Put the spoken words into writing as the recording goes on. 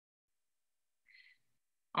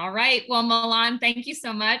All right. Well, Milan, thank you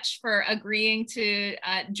so much for agreeing to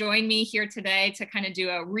join me here today to kind of do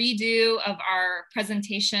a redo of our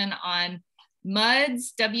presentation on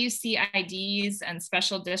MUDs, WCIDs, and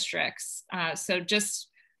special districts. So just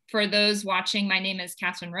for those watching, my name is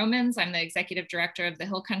Catherine Romans. I'm the Executive Director of the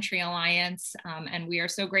Hill Country Alliance, and we are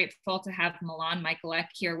so grateful to have Milan Michalec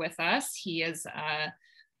here with us. He is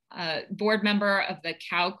a board member of the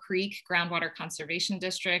Cow Creek Groundwater Conservation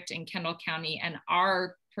District in Kendall County, and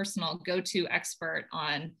our personal go-to expert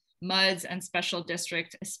on MUDs and special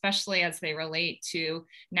district, especially as they relate to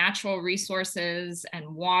natural resources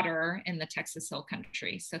and water in the Texas Hill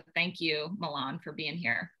Country. So thank you, Milan, for being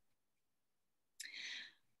here.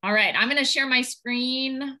 All right, I'm gonna share my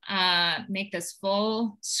screen, make this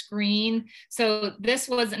full screen. So this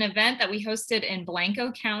was an event that we hosted in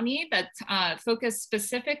Blanco County that focused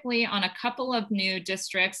specifically on a couple of new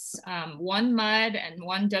districts, one MUD and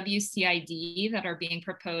one WCID that are being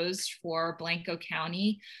proposed for Blanco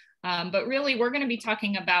County. But really, we're gonna be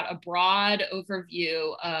talking about a broad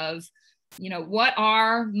overview of what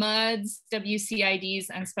are MUDs, WCIDs,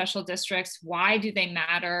 and special districts? Why do they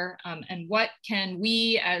matter? And what can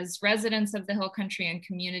we as residents of the Hill Country and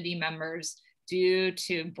community members do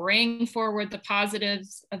to bring forward the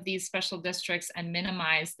positives of these special districts and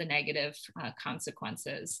minimize the negative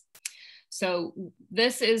consequences? So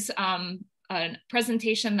this is a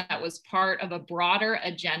presentation that was part of a broader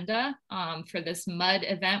agenda for this MUD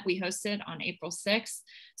event we hosted on April 6th.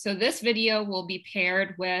 So this video will be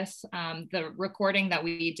paired with the recording that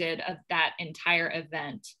we did of that entire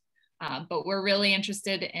event. But we're really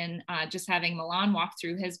interested in just having Milan walk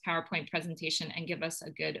through his PowerPoint presentation and give us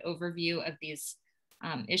a good overview of these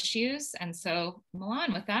issues. And so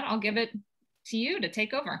Milan, with that, I'll give it to you to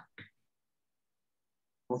take over.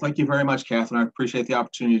 Well, thank you very much, Catherine. I appreciate the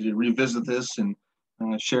opportunity to revisit this and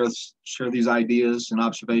share these ideas and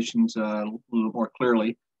observations a little more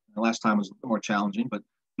clearly. The last time was a little more challenging, but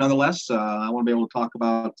nonetheless, I want to be able to talk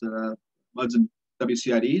about MUDs and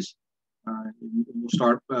WCIDs. We'll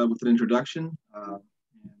start with an introduction and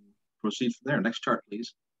proceed from there. Next chart,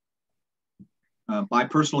 please. My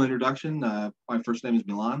personal introduction, my first name is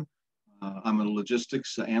Milan. I'm a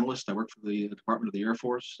logistics analyst. I work for the Department of the Air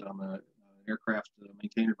Force. I'm an aircraft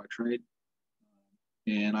maintainer by trade.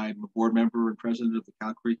 And I'm a board member and president of the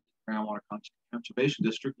Cow Creek Groundwater Conservation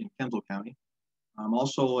District in Kendall County. I'm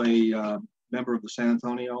also a member of the San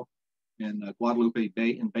Antonio and Guadalupe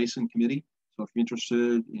Bay and Basin Committee. So if you're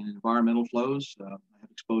interested in environmental flows, I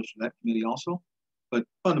have exposure to that committee also. But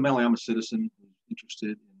fundamentally, I'm a citizen who's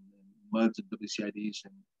interested in MUDs and WCIDs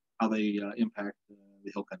and how they impact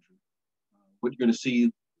the Hill Country. What you're going to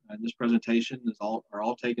see in this presentation are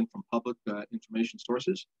all taken from public information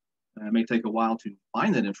sources. It may take a while to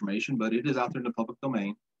find that information, but it is out there in the public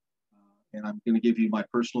domain. And I'm going to give you my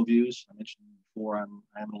personal views. I mentioned before I'm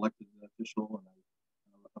an elected official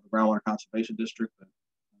of the Groundwater Conservation District. But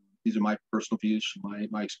these are my personal views from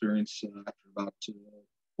my experience after about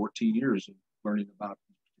 14 years of learning about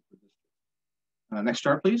this particular district. Next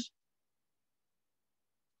chart, please.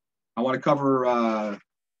 I want to cover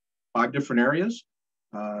 5 different areas.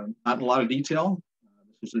 Not in a lot of detail.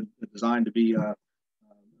 This is designed to be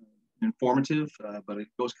informative, but it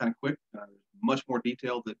goes kind of quick. Much more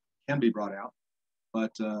detail that can be brought out.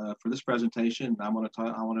 But for this presentation, I want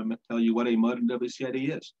to tell you what a MUD and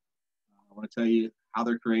WCID is. I want to tell you how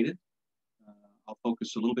they're created. I'll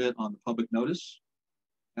focus a little bit on the public notice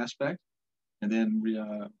aspect, and then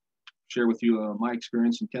share with you my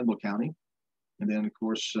experience in Kendall County, and then of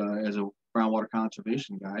course as a groundwater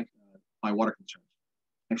conservation guy, my water concerns.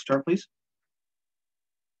 Next chart, please.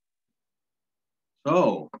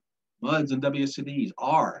 So, MUDs and WCIDs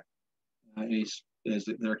are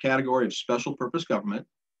they're a category of special purpose government.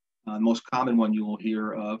 The most common one you will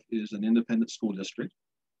hear of is an independent school district.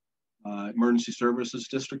 Emergency services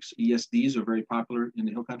districts, ESDs, are very popular in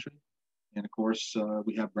the Hill Country. And of course,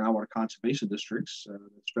 we have groundwater conservation districts that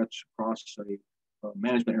stretch across a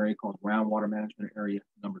management area called Groundwater Management Area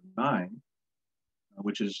number 9.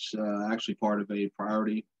 Which is actually part of a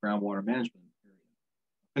priority groundwater management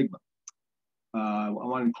area, PGMA. I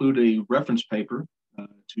want to include a reference paper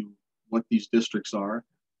to what these districts are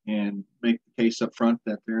and make the case up front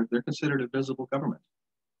that they're considered a visible government.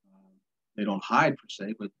 They don't hide per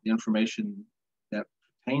se, but the information that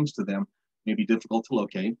pertains to them may be difficult to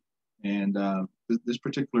locate. And this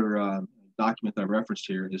particular document that I referenced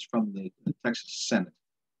here is from the Texas Senate.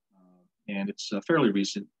 And it's fairly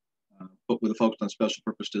recent. But with a focus on special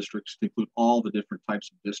purpose districts to include all the different types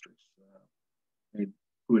of districts. They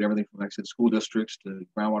include everything from, like I said, school districts to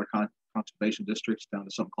groundwater conservation districts down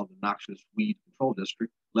to something called the noxious weed control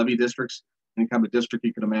district, levee districts, any kind of district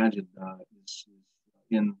you can imagine is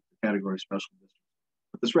in the category of special district.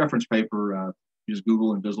 But this reference paper, use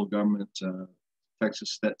Google Invisible Government,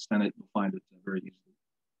 Texas Senate, you'll find it very easily.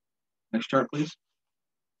 Next chart, please.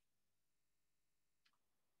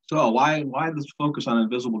 So why this focus on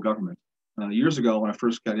invisible government? Years ago, when I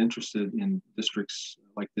first got interested in districts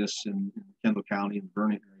like this in Kendall County and the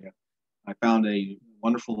Vernon area, I found a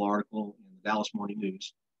wonderful article in the Dallas Morning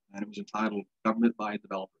News, and it was entitled "Government by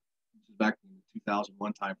Developer." This is back in the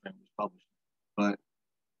 2001 timeframe it was published. But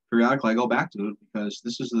periodically, I go back to it because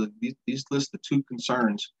this is these list the two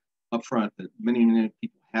concerns up front that many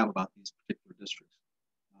people have about these particular districts.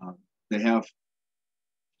 They have,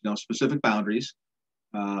 specific boundaries,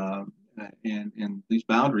 and these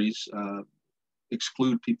boundaries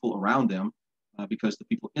exclude people around them because the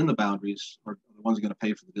people in the boundaries are the ones going to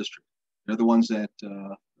pay for the district. They're the ones that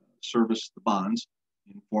service the bonds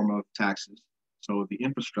in the form of taxes. So the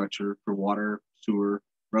infrastructure for water, sewer,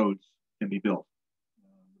 roads can be built.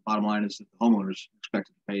 The bottom line is that the homeowners are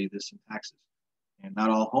expected to pay this in taxes. And not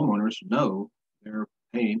all homeowners know they're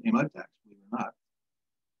paying a mud tax, believe it or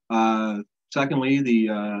not. Secondly,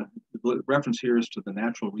 the reference here is to the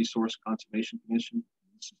Natural Resource Conservation Commission.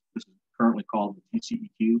 This is currently called the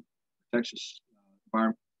TCEQ, Texas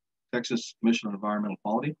Commission on Environmental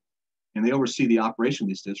Quality, and they oversee the operation of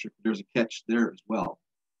these districts. There's a catch there as well.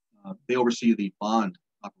 They oversee the bond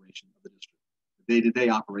operation of the district. The day-to-day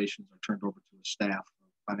operations are turned over to a staff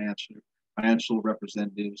of financial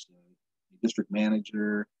representatives, district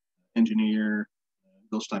manager, engineer,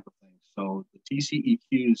 those type of things. So the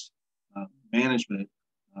TCEQ's management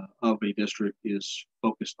of a district is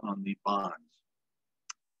focused on the bonds.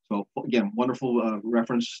 So again, wonderful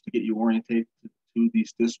reference to get you oriented to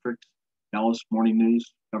these districts. Dallas Morning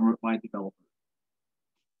News, Government by Developer.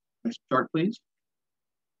 Next chart, please.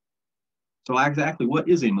 So exactly what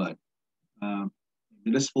is a MUD?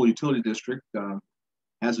 Municipal utility district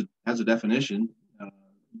has a definition,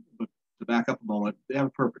 but to back up a moment, they have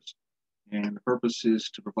a purpose, and the purpose is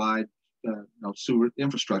to provide sewer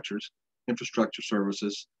infrastructure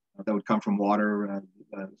services that would come from water,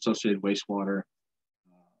 associated wastewater,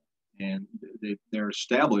 and they're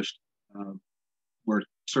established where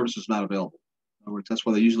service is not available. In other words, that's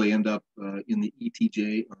why they usually end up in the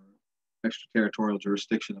ETJ or extraterritorial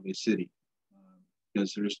jurisdiction of a city,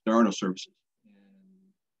 because there are no services. And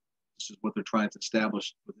this is what they're trying to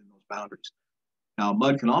establish within those boundaries. Now,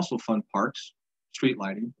 MUD can also fund parks, street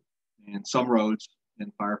lighting, and some roads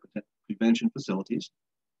and fire prevention facilities.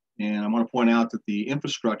 And I want to point out that the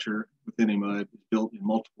infrastructure within a MUD is built in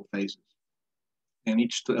multiple phases. And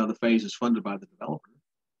each of the phase is funded by the developer,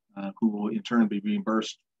 who will in turn be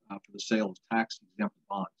reimbursed for the sale of tax-exempt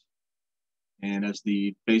bonds. And as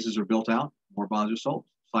the phases are built out, more bonds are sold.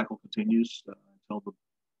 The cycle continues until the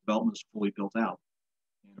development is fully built out.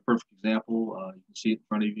 And a perfect example, you can see it in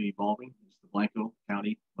front of you evolving, is the Blanco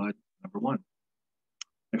County MUD #1.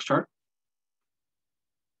 Next chart.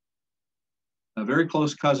 A very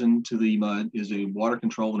close cousin to the MUD is a Water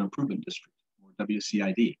Control and Improvement District, or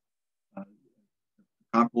WCID.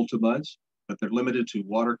 Comparable to MUDs, but they're limited to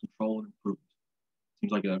water control and improvement.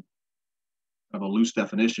 Seems like a loose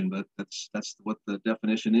definition, but that's what the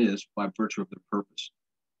definition is by virtue of their purpose.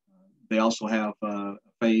 They also have a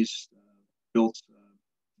phase built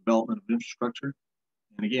development of infrastructure.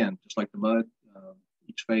 And again, just like the MUD,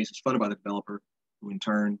 each phase is funded by the developer, who in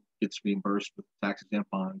turn gets reimbursed with tax-exempt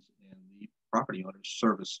bonds, and the property owners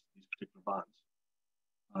service these particular bonds.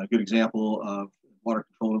 A good example of Water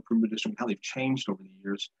Control Improvement District, how they've changed over the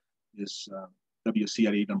years, is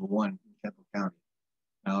WCID #1 in Kendall County.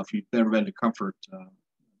 Now, if you've never been to Comfort,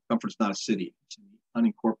 Comfort's not a city. It's an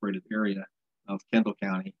unincorporated area of Kendall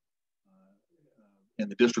County. And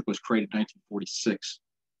the district was created in 1946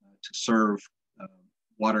 to serve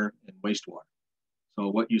water and wastewater. So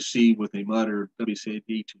what you see with a MUD or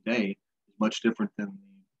WCID today is much different than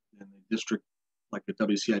the district like the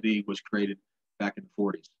WCID was created back in the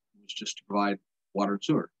 40s. It was just to provide water and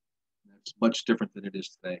sewer. And that's much different than it is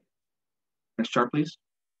today. Next chart, please.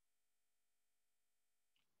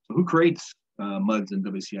 So who creates MUDs and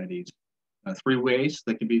WCIDs? 3 ways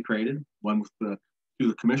they can be created. One through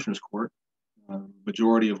the Commissioner's Court.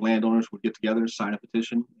 Majority of landowners would get together, sign a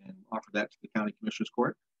petition, and offer that to the County Commissioner's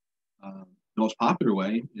Court. The most popular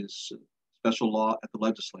way is special law at the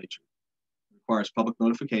legislature. It requires public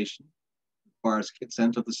notification, requires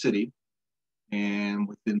consent of the city, and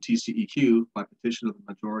within TCEQ by petition of the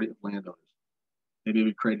majority of landowners. They may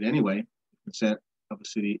be created anyway if consent of the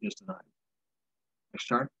city is denied. Next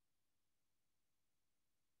chart.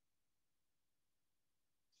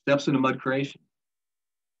 Steps into MUD creation.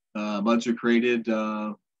 MUDs are created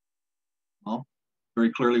Well,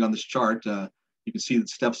 very clearly on this chart, you can see the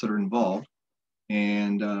steps that are involved.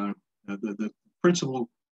 And the principal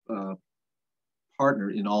partner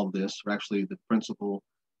in all of this, or actually the principal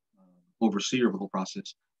overseer of the whole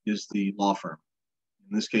process, is the law firm.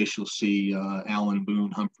 In this case, you'll see Allen,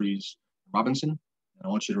 Boone, Humphreys, Robinson. And I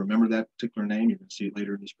want you to remember that particular name. You're going to see it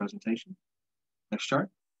later in this presentation. Next chart.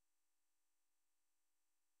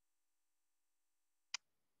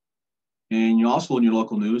 And you also, in your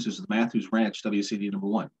local news, is the Matthews Ranch WCID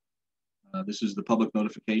 #1. This is the public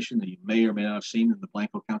notification that you may or may not have seen in the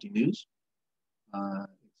Blanco County News.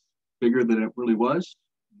 It's bigger than it really was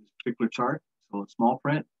in this particular chart. So it's small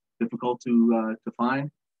print, difficult to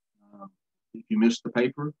find. If you missed the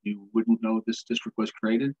paper, you wouldn't know this district was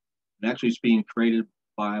created. And actually, it's being created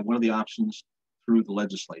by one of the options through the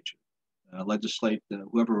legislature.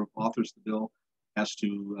 Whoever authors the bill has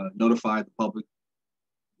to notify the public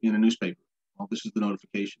in a newspaper. Well, this is the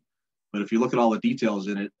notification. But if you look at all the details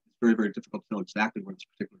in it, it's very, very difficult to know exactly where this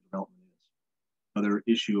particular development is. Another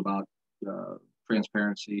issue about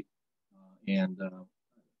transparency and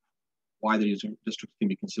why these districts can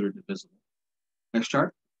be considered divisible. Next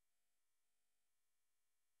chart.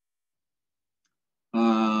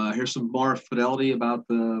 Here's some more fidelity about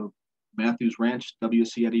the Matthews Ranch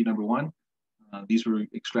WCID #1. These were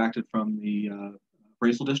extracted from the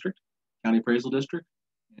appraisal district, county appraisal district.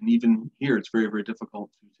 And even here, it's very, very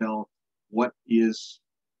difficult to tell what is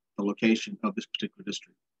the location of this particular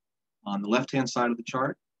district. On the left-hand side of the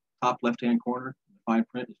chart, top left-hand corner, in the fine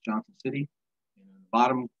print is Johnson City. And in the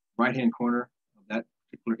bottom right-hand corner of that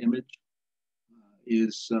particular image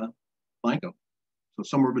is Blanco. So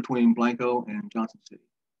somewhere between Blanco and Johnson City.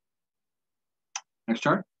 Next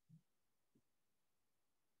chart.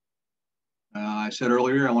 I said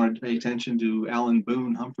earlier I wanted to pay attention to Allen,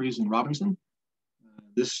 Boone, Humphreys, and Robinson.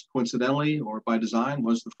 This, coincidentally or by design,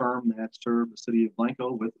 was the firm that served the city of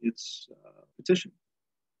Blanco with its petition.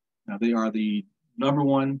 Now, they are the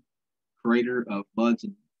 #1 creator of MUDs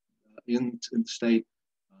in the state.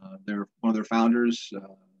 One of their founders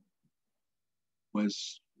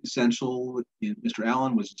was essential. Mr.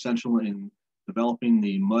 Allen was essential in developing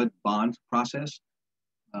the MUD bond process.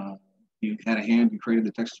 He had a hand in creating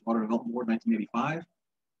the Texas Water Development Board in 1985.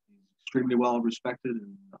 He's extremely well respected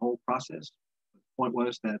in the whole process. The point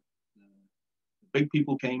was that the big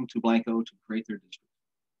people came to Blanco to create their district.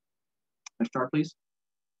 Next chart, please.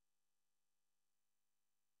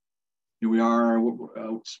 Here we are,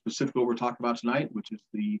 specifically what we're talking about tonight, which is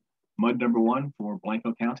the MUD #1 for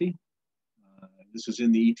Blanco County. This is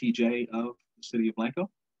in the ETJ of the city of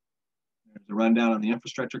Blanco. There's a rundown on the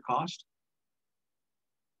infrastructure cost.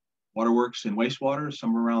 Waterworks and wastewater,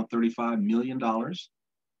 somewhere around $35 million.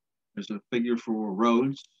 There's a figure for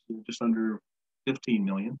roads, just under 15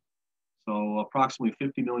 million. So approximately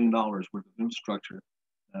 $50 million worth of infrastructure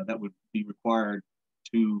that would be required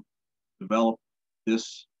to develop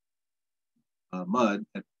this MUD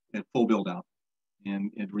at full build out.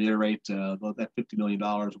 And reiterate that $50 million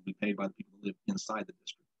will be paid by the people who live inside the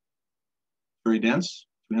district. Very dense,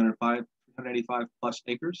 385 plus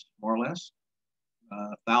acres, more or less.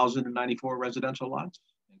 1,094 residential lots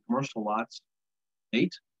and commercial lots, 8.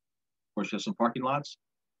 Of course, you have some parking lots.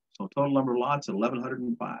 So total number of lots at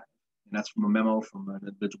 1,105. And that's from a memo from an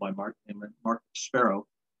individual by Mark Sparrow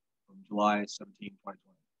from July 17,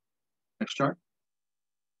 2020. Next chart.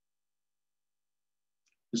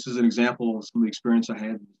 This is an example of some of the experience I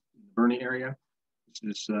had in the Bernie area. This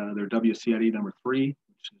is their WCID #3,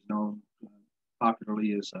 which is known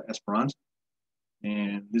popularly as Esperanza.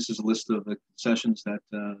 And this is a list of the concessions that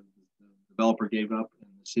the developer gave up, and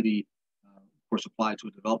the city, of course, applied to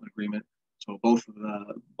a development agreement. So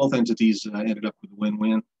both entities ended up with a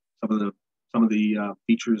win-win. Some of the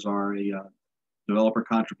features are a developer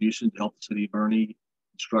contribution to help the city of Bernie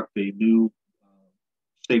construct a new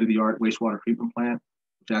state-of-the-art wastewater treatment plant,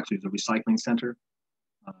 which actually is a recycling center.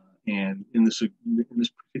 And in this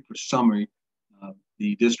particular summary,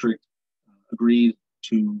 the district agreed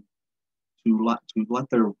to let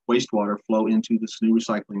their wastewater flow into this new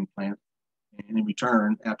recycling plant, and in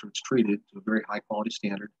return, after it's treated to a very high quality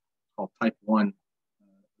standard called Type 1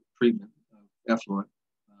 treatment of effluent,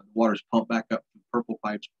 the water is pumped back up through purple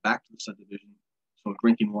pipes back to the subdivision, so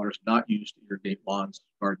drinking water is not used to irrigate lawns,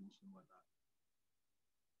 gardens, and whatnot.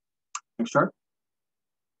 Next chart.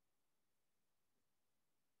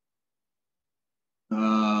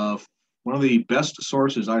 One of the best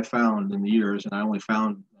sources I found in the years, and I only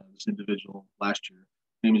found this individual last year.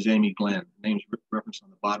 Her name is Amy Glenn. Her name is referenced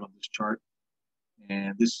on the bottom of this chart.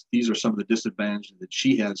 And these are some of the disadvantages that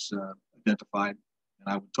she has identified. And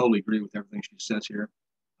I would totally agree with everything she says here.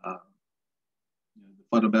 The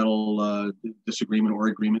fundamental disagreement or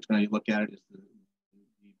agreement, depending how you look at it, is the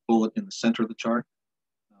bullet in the center of the chart,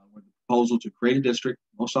 where the proposal to create a district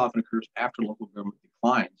most often occurs after local government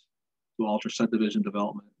declines to alter subdivision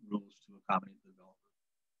development rules to accommodate the developer.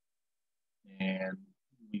 And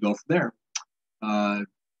we go from there.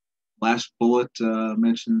 Last bullet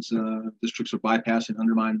mentions districts are bypassing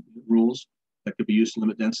undermined rules that could be used to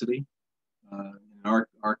limit density. Our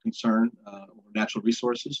concern over natural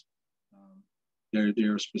resources,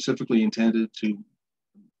 they're specifically intended to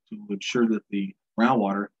ensure that the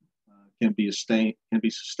groundwater can be sustained in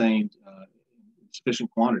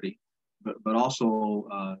sufficient quantity, but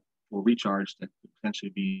also for recharge that could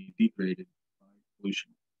potentially be degraded by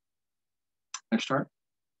pollution. Next chart.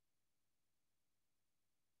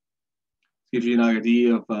 Gives you an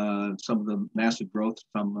idea of some of the massive growth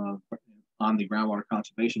on the groundwater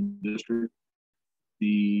conservation district.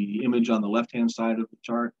 The image on the left-hand side of the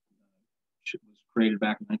chart was created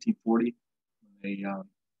back in 1940 when a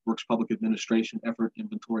Works Public Administration effort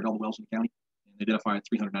inventoried all the wells in the county and identified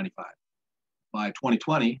 395. By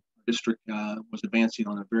 2020, our district was advancing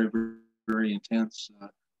on a very, very, very intense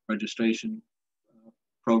registration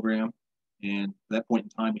program, and at that point in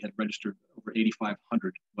time, we had registered over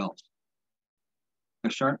 8,500 wells.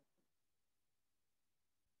 Next chart.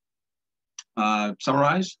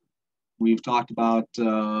 Summarize. We've talked about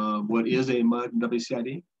what is a MUD and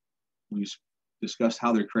WCID. We've discussed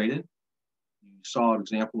how they're created. You saw an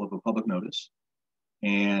example of a public notice.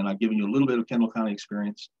 And I've given you a little bit of Kendall County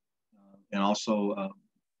experience and also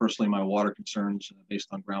personally my water concerns based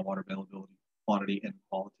on groundwater availability, quantity, and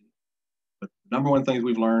quality. But the number one thing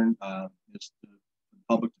we've learned is the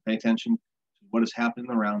public to pay attention to what is happening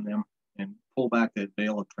around them and pull back that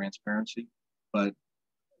veil of transparency. But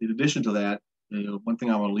in addition to that, one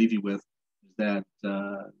thing I want to leave you with is that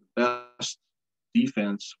the best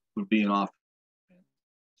defense would be an offense.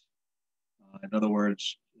 In other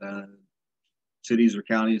words, cities or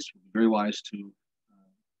counties would be very wise to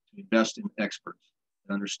invest in experts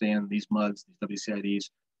and understand these MUDs, these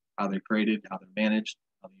WCIDs, how they're created, how they're managed,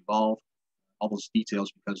 how they evolve, all those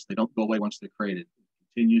details, because they don't go away once they're created. It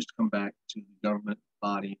continues to come back to the government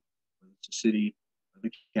body, whether it's the city or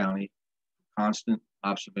the county, constant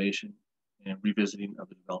observation and revisiting of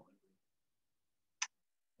the development.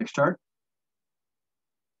 Next chart.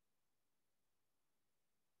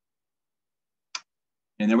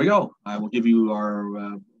 And there we go. I will give you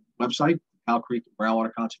our website, Cow Creek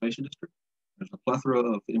Groundwater Conservation District. There's a plethora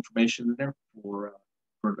of information in there for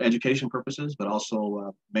education purposes, but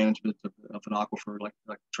also management of an aquifer like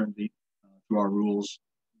Trinity through our rules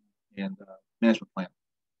and management plan.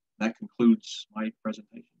 That concludes my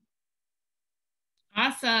presentation.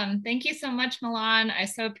 Awesome. Thank you so much, Milan. I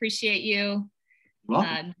so appreciate you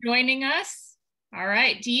joining us. All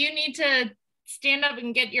right. Do you need to stand up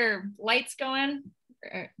and get your lights going?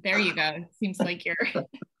 There you go. It seems like you're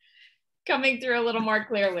coming through a little more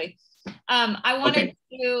clearly. I wanted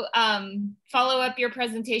to follow up your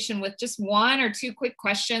presentation with just one or two quick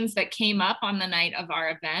questions that came up on the night of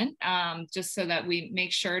our event, just so that we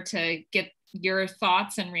make sure to get your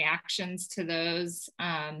thoughts and reactions to those,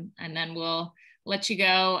 and then we'll let you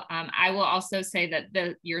go. I will also say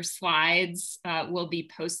that your slides will be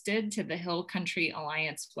posted to the Hill Country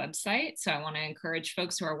Alliance website. So I want to encourage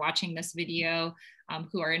folks who are watching this video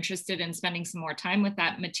who are interested in spending some more time with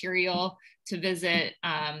that material to visit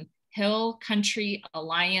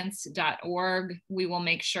hillcountryalliance.org. We will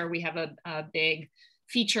make sure we have a big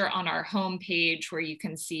feature on our homepage where you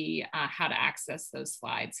can see how to access those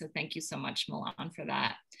slides. So thank you so much, Milan, for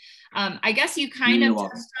that. I guess you kind of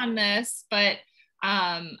touched on this, but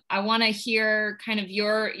I want to hear kind of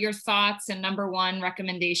your thoughts and number one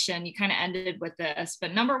recommendation. You kind of ended with this,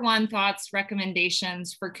 but number one thoughts,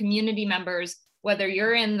 recommendations for community members, whether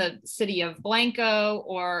you're in the city of Blanco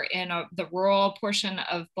or in the rural portion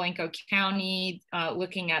of Blanco County,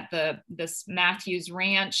 looking at this Matthews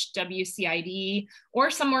Ranch WCID, or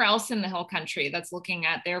somewhere else in the Hill Country that's looking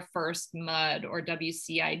at their first MUD or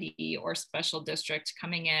WCID or special district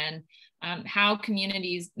coming in. How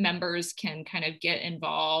communities members can kind of get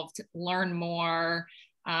involved, learn more,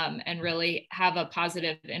 and really have a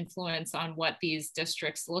positive influence on what these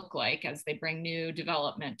districts look like as they bring new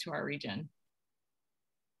development to our region.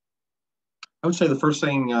 I would say the first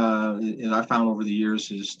thing that I found over the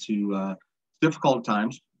years is to difficult at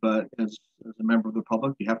times, but as a member of the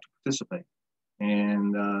public, you have to participate.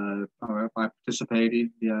 And if I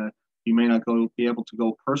participated, you may not be able to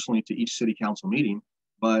go personally to each city council meeting,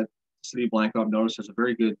 but the city of Blanco, I've noticed, has a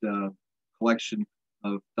very good collection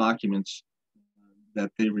of documents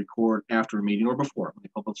that they record after a meeting or before when they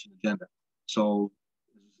publish an agenda. So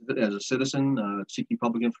as a citizen seeking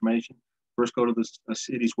public information, first go to the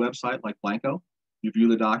city's website like Blanco, review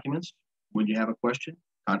the documents. When you have a question,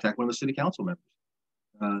 contact one of the city council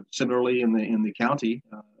members. Similarly, in the county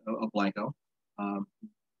of Blanco,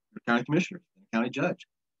 the county commissioner, the county judge,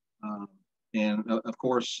 and of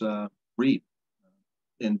course read.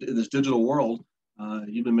 In this digital world,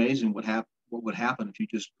 you'd be amazing what would happen if you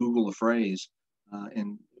just Google a phrase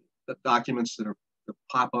and the documents that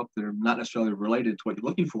pop up that are not necessarily related to what you're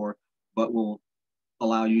looking for, but will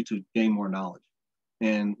allow you to gain more knowledge.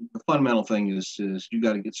 And the fundamental thing is you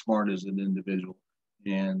got to get smart as an individual,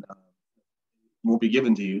 and won't be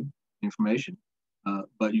given to you information,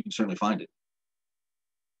 but you can certainly find it.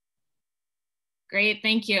 Great,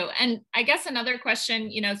 thank you. And I guess another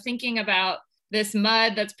question, thinking about this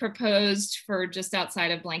MUD that's proposed for just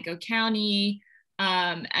outside of Blanco County,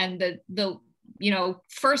 and the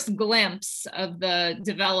first glimpse of the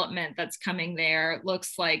development that's coming there, it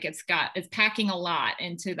looks like it's packing a lot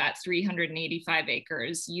into that 385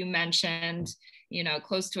 acres. You mentioned,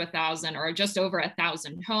 close to 1,000 or just over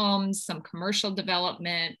 1,000 homes, some commercial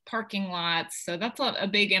development, parking lots. So that's a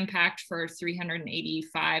big impact for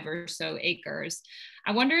 385 or so acres.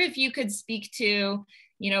 I wonder if you could speak to,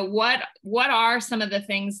 what are some of the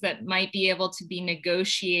things that might be able to be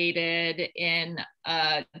negotiated in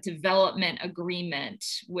a development agreement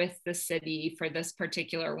with the city for this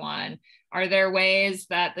particular one? Are there ways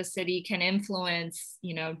that the city can influence,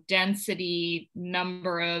 density,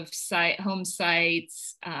 number of home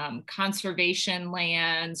sites, conservation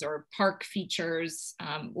lands, or park features?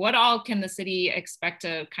 What all can the city expect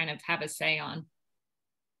to kind of have a say on?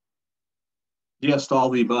 Yes, to all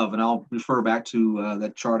the above, and I'll refer back to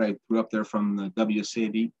that chart I threw up there from the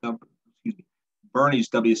WCID, Bernie's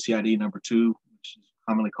WCID number 2, which is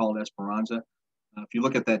commonly called Esperanza. If you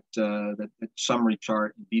look at that summary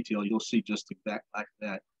chart in detail, you'll see just exactly like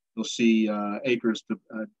that. You'll see acres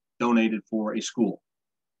donated for a school.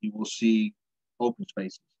 You will see open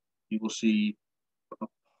spaces. You will see a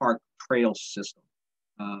park trail system.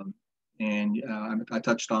 And I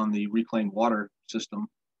touched on the reclaimed water system.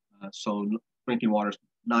 So drinking water is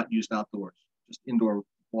not used outdoors, just indoor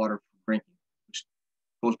water for drinking, which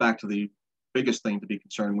goes back to the biggest thing to be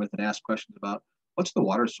concerned with and ask questions about: what's the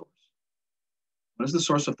water source? What is the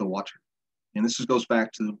source of the water? And this goes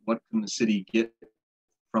back to what can the city get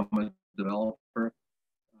from a developer.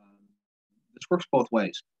 This works both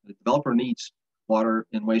ways. The developer needs water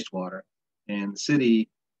and wastewater, and the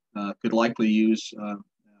city could likely use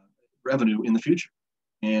revenue in the future.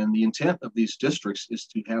 And the intent of these districts is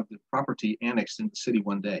to have the property annexed into the city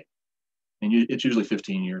one day. And it's usually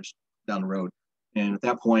 15 years down the road. And at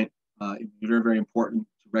that point, it's very, very important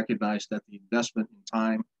to recognize that the investment in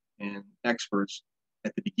time and experts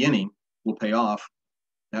at the beginning will pay off,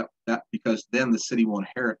 that because then the city will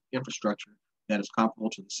inherit infrastructure that is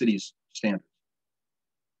comparable to the city's standards.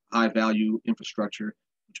 High value infrastructure,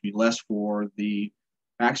 which will be less for the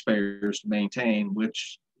taxpayers to maintain,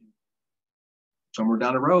 which somewhere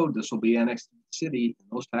down the road, this will be annexed to the city, and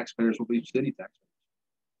those taxpayers will be city taxpayers.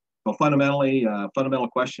 So fundamentally, fundamental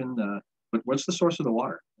question, but what's the source of the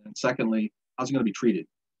water? And secondly, how's it going to be treated?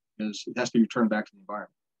 Because it has to be returned back to the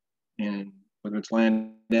environment. And whether it's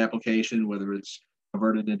land application, whether it's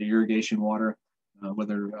converted into irrigation water,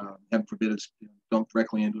 whether, heaven forbid, it's dumped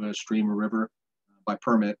directly into a stream or river by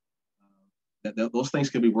permit, those things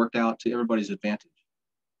can be worked out to everybody's advantage,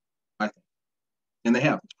 I think. And they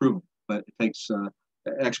have, it's proven. But it takes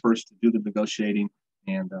experts to do the negotiating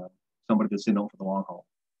and somebody that's in it for the long haul.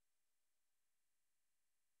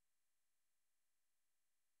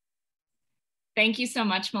 Thank you so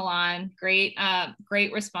much, Milan. Great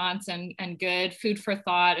response and good food for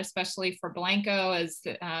thought, especially for Blanco as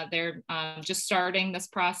they're just starting this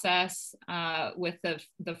process with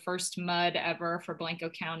the first MUD ever for Blanco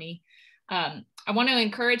County. I want to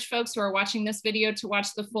encourage folks who are watching this video to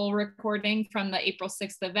watch the full recording from the April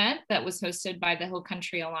 6th event that was hosted by the Hill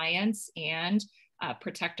Country Alliance and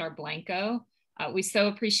Protect Our Blanco. We so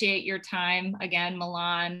appreciate your time again,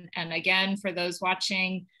 Milan. And again, for those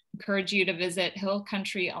watching, encourage you to visit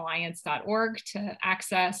hillcountryalliance.org to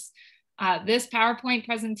access this PowerPoint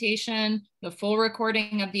presentation, the full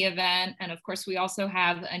recording of the event. And of course, we also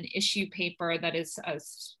have an issue paper that is a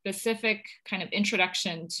specific kind of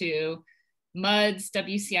introduction to MUDs,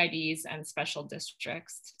 WCIDs, and special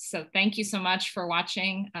districts. So thank you so much for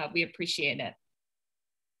watching. We appreciate it.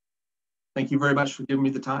 Thank you very much for giving me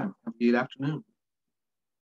the time. Have a good afternoon.